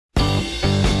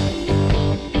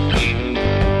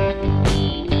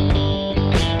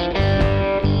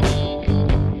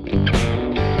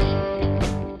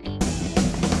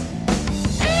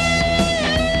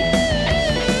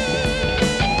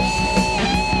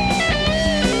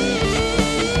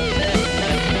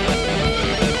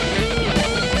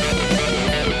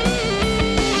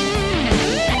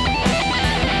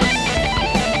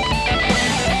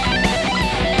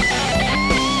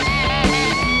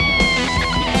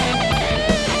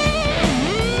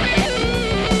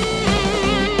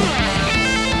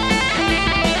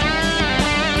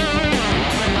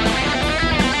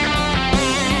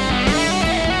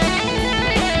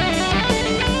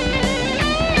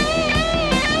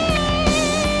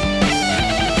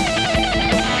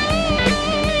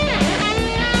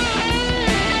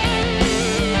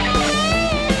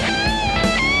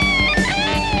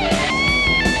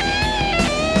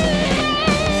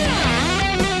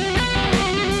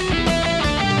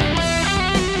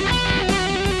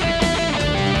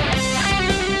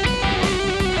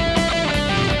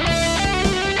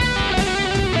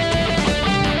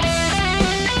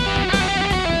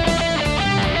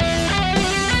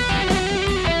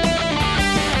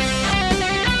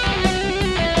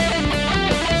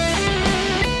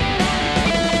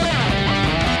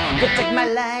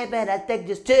man, I take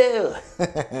this too.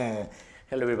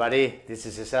 Hello everybody, this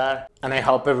is Cesar, and I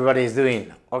hope everybody is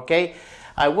doing okay.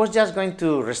 I was just going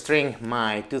to restring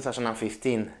my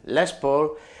 2015 Les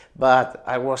Paul, but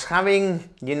I was having,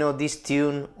 this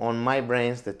tune on my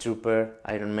brains, the Trooper,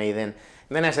 Iron Maiden.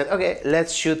 And then I said, okay,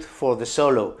 let's shoot for the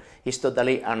solo. It's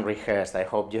totally unrehearsed. I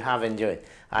hope you have enjoyed.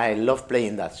 I love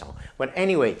playing that song. But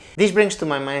anyway, this brings to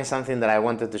my mind something that I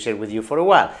wanted to share with you for a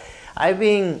while. I've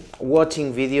been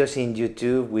watching videos in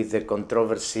YouTube with the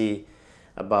controversy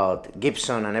about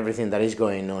Gibson and everything that is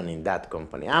going on in that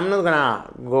company. I'm not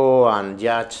gonna go and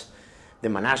judge the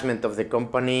management of the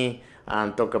company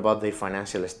and talk about their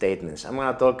financial statements. I'm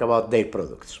gonna talk about their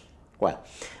products. Well,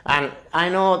 and I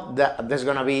know that there's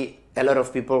gonna be a lot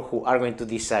of people who are going to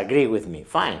disagree with me.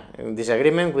 Fine,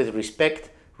 disagreement with respect,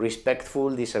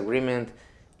 respectful disagreement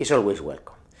is always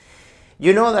welcome.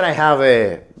 You know that I have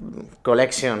a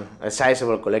collection, a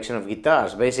sizable collection of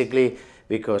guitars, basically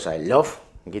because I love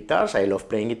guitars, I love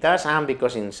playing guitars, and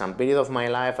because in some period of my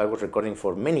life I was recording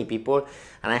for many people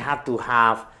and I had to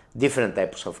have different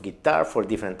types of guitar for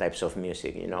different types of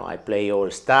music. I play all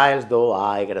styles, though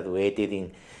I graduated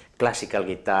in classical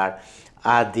guitar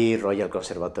at the Royal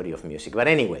Conservatory of Music. But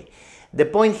anyway, the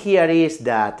point here is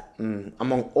that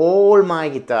among all my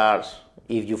guitars,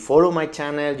 if you follow my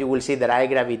channel, you will see that I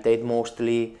gravitate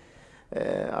mostly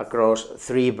across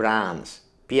three brands.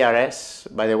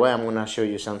 PRS, by the way, I'm gonna show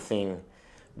you something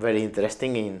very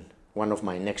interesting in one of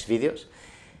my next videos.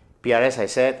 PRS, I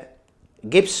said,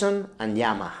 Gibson and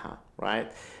Yamaha,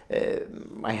 right?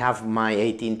 I have my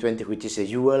 1820, which is a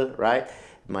Jewel, right?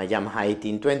 My Yamaha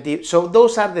 1820. So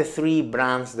those are the three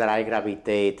brands that I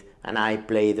gravitate and I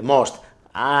play the most.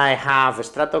 I have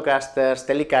Stratocasters,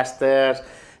 Telecasters,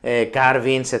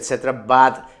 Carvins, etc.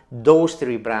 But those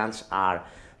three brands are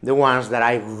the ones that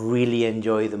I really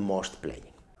enjoy the most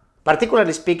playing.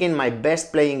 Particularly speaking, my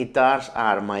best playing guitars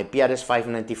are my PRS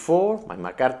 594, my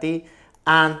McCarthy,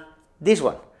 and this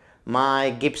one,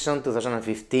 my Gibson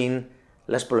 2015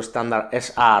 Les Paul Standard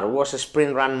SR. It was a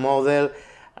sprint run model.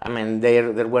 I mean,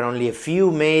 there were only a few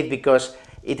made because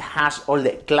it has all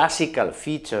the classical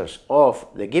features of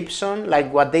the Gibson,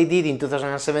 like what they did in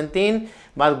 2017,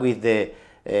 but with the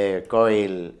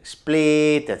coil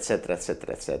split, etc,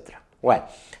 etc, etc. Well,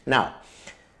 now,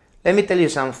 let me tell you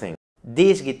something.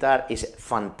 This guitar is a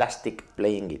fantastic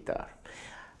playing guitar.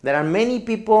 There are many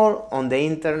people on the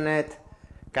internet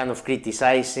kind of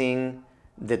criticizing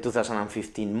the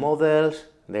 2015 models.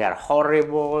 They are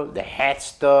horrible, the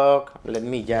headstock. Let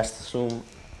me just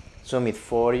zoom it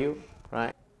for you,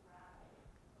 right?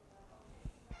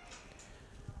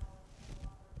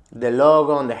 The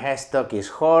logo on the headstock is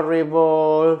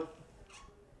horrible,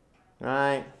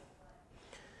 right?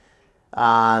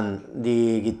 And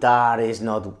the guitar is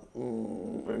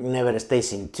never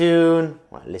stays in tune.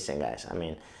 Well, listen guys, I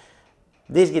mean,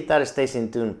 this guitar stays in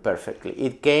tune perfectly.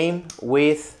 It came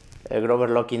with Grover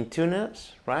locking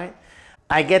tuners, right?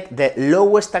 I get the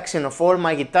lowest action of all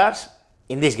my guitars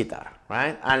in this guitar,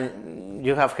 right? And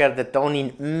you have heard the tone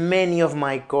in many of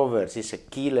my covers. It's a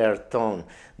killer tone.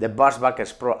 The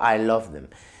Bassbackers Pro, I love them.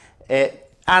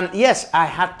 And yes, I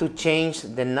had to change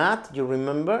the nut, you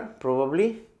remember,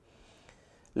 probably.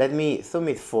 Let me thumb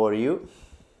it for you.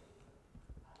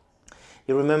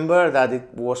 You remember that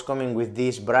it was coming with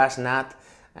this brass nut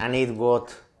and it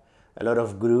got a lot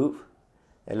of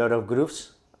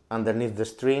grooves underneath the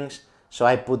strings. So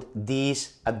I put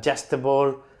this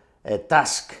adjustable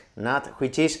tusk nut,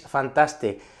 which is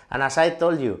fantastic. And as I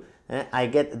told you, I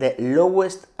get the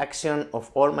lowest action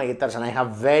of all my guitars, and I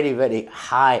have very, very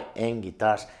high-end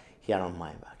guitars here on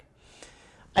my back.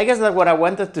 I guess that what I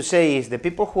wanted to say is the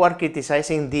people who are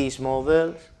criticizing these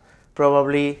models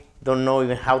probably don't know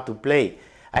even how to play.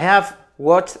 I have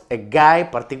watched a guy,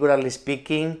 particularly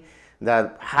speaking,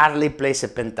 that hardly plays a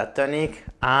pentatonic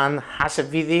and has a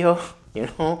video,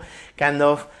 kind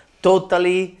of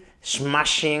totally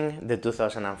smashing the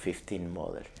 2015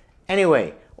 model.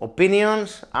 Anyway,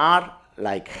 opinions are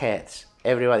like heads.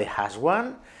 Everybody has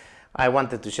one. I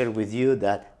wanted to share with you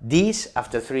that this,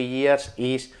 after 3 years,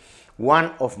 is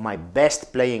one of my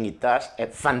best playing guitars, a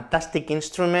fantastic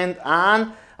instrument,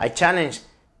 and I challenge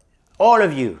all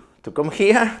of you to come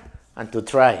here and to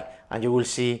try, and you will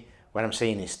see what I'm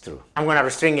saying is true. I'm gonna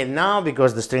restring it now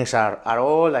because the strings are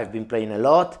old, I've been playing a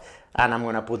lot, and I'm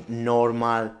gonna put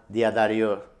normal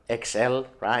Diadario XL,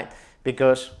 right?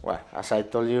 Because, well, as I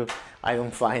told you, I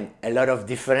don't find a lot of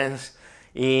difference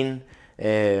in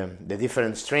the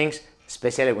different strings,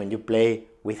 especially when you play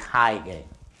with high gain.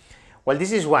 Well,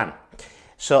 this is one.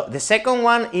 So the second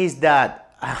one is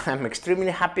that I'm extremely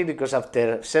happy because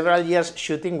after several years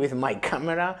shooting with my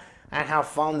camera, I have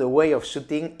found a way of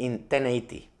shooting in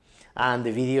 1080, and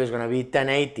the video is gonna be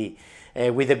 1080.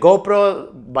 With the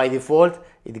GoPro, by default,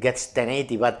 it gets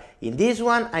 1080, but in this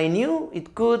one, I knew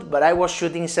it could, but I was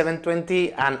shooting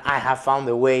 720, and I have found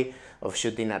a way of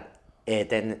shooting at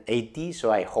 1080,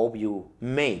 so I hope you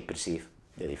may perceive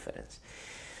the difference.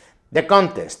 The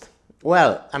contest.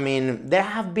 Well, I mean, there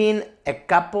have been a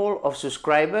couple of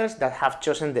subscribers that have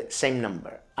chosen the same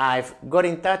number. I've got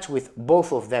in touch with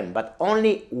both of them, but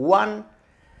only one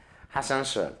has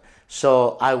answered.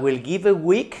 So I will give a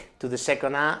week to the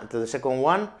second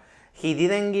one. He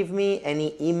didn't give me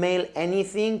any email,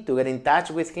 anything to get in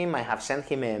touch with him. I have sent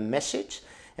him a message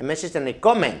and a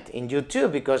comment in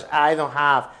YouTube, because I don't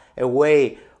have a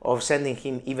way of sending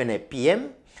him even a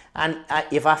PM. And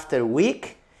if after a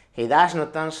week he does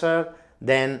not answer,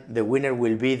 then the winner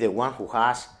will be the one who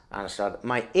has answered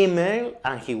my email,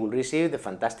 and he will receive the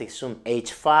fantastic Zoom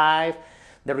H5,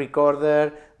 the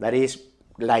recorder that is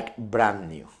like brand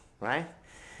new, right?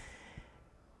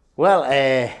 Well,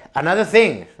 another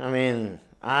thing, I mean,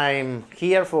 I'm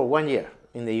here for 1 year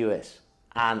in the US,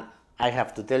 and I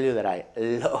have to tell you that I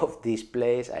love this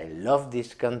place, I love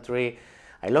this country,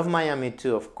 I love Miami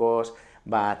too, of course,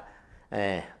 but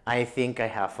I think I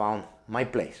have found my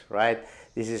place, right?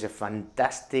 This is a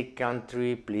fantastic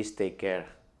country. Please take care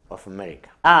of America.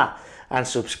 And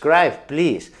subscribe,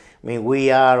 please. I mean, we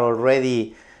are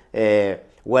already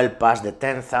well past the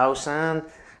 10,000.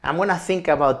 I'm gonna think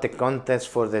about the contest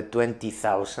for the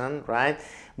 20,000, right?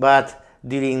 But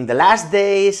during the last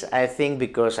days, I think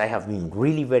because I have been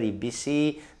really very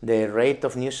busy, the rate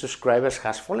of new subscribers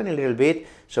has fallen a little bit.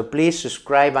 So please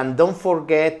subscribe, and don't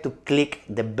forget to click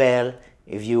the bell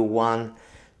if you want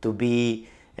to be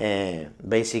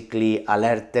basically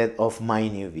alerted of my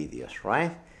new videos,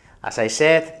 right? As I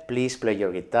said, please play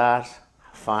your guitars,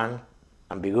 have fun,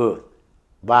 and be good.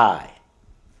 Bye.